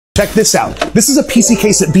Check this out. This is a PC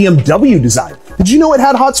case that BMW designed. Did you know it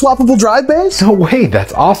had hot swappable drive bays? No way,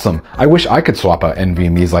 that's awesome. I wish I could swap out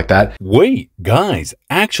NVMEs like that. Wait, guys,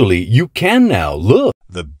 actually, you can now. Look.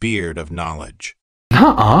 The beard of knowledge.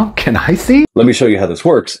 Can I see? Let me show you how this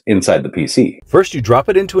works inside the PC. First, you drop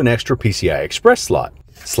it into an extra PCI Express slot.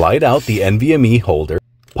 Slide out the NVMe holder.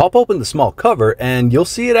 Pop open the small cover and you'll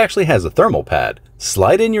see it actually has a thermal pad.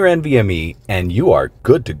 Slide in your NVMe and you are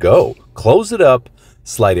good to go. Close it up,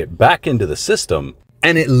 slide it back into the system,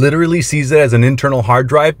 and it literally sees it as an internal hard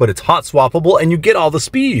drive, but it's hot swappable and you get all the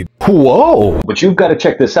speed. Whoa! But you've got to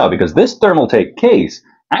check this out because this Thermaltake case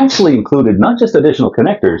actually included not just additional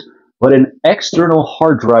connectors, but an external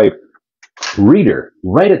hard drive reader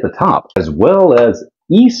right at the top, as well as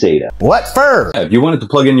eSATA. What for? If you wanted to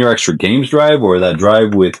plug in your extra games drive or that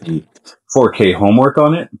drive with the 4K homework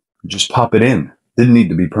on it, just pop it in. Didn't need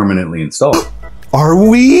to be permanently installed. Are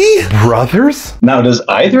we brothers? Now, does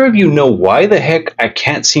either of you know why the heck I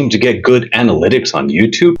can't seem to get good analytics on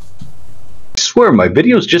YouTube? I swear my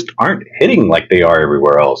videos just aren't hitting like they are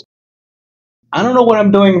everywhere else. I don't know what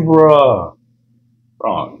I'm doing wrong.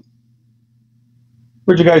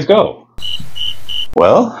 Where'd you guys go?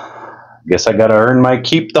 Well, guess I gotta earn my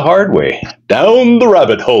keep the hard way. Down the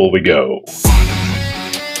rabbit hole we go.